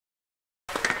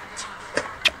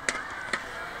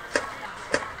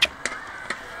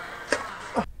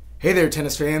Hey there,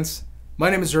 tennis fans.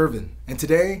 My name is Irvin, and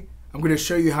today I'm going to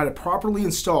show you how to properly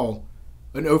install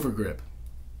an overgrip.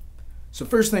 So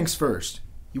first things first,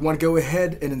 you want to go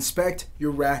ahead and inspect your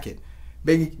racket,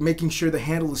 making sure the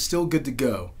handle is still good to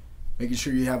go, making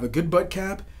sure you have a good butt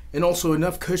cap and also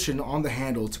enough cushion on the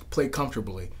handle to play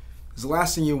comfortably, because the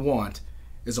last thing you want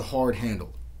is a hard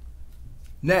handle.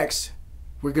 Next,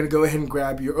 we're going to go ahead and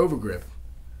grab your overgrip.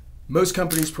 Most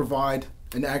companies provide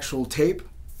an actual tape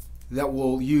that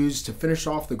we'll use to finish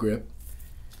off the grip,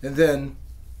 and then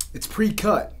it's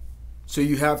pre-cut, so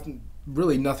you have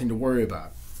really nothing to worry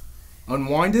about.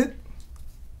 Unwind it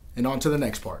and on to the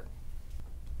next part.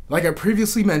 Like I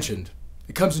previously mentioned,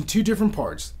 it comes in two different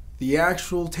parts: the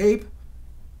actual tape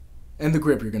and the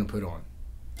grip you're going to put on.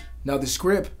 Now this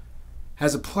grip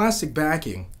has a plastic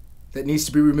backing that needs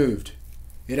to be removed.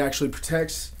 It actually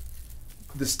protects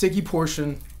the sticky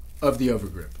portion of the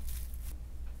overgrip.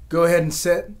 Go ahead and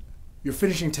set your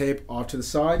finishing tape off to the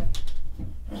side.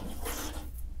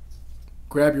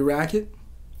 Grab your racket,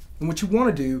 and what you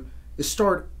want to do is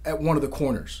start at one of the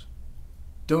corners.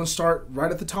 Don't start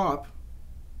right at the top,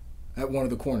 at one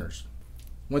of the corners.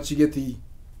 Once you get the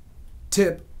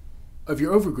tip of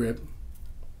your overgrip,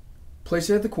 place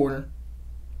it at the corner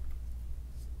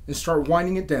and start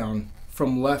winding it down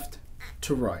from left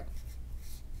to right.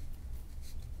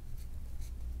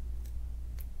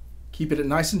 Keep it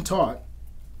nice and taut,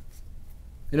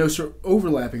 and also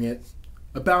overlapping it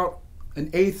about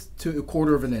 1/8 to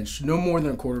 1/4 of an inch, no more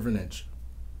than 1/4 of an inch.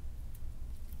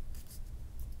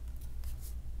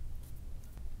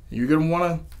 You're going to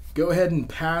want to go ahead and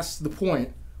pass the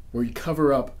point where you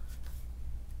cover up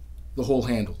the whole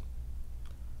handle.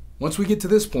 Once we get to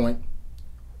this point,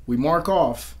 we mark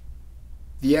off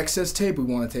the excess tape we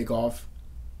want to take off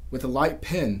with a light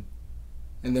pin,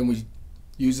 and then we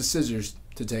use the scissors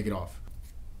to take it off.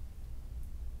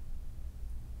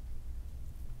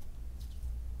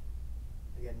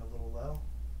 You're getting a little low.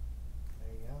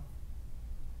 There you go.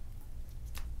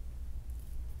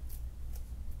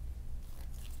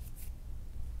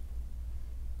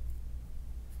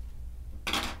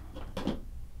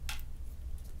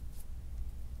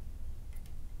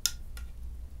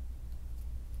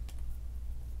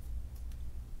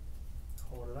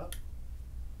 Hold it up.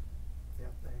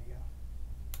 Yep, there you go.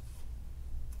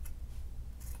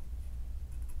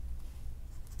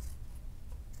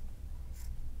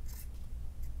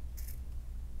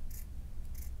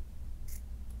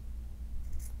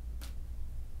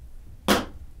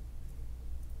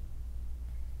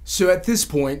 So at this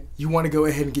point, you want to go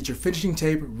ahead and get your finishing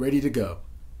tape ready to go.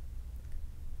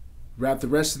 Wrap the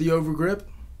rest of the overgrip.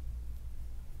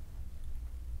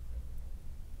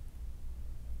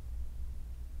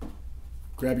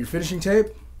 Grab your finishing tape.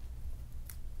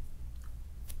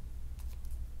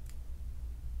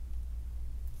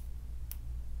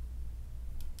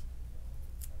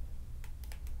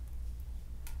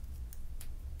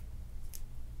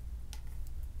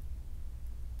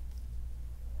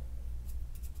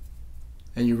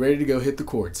 And you're ready to go hit the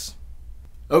courts.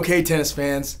 Okay, tennis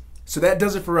fans, so that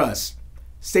does it for us.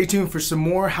 Stay tuned for some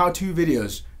more how-to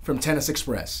videos from Tennis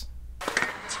Express.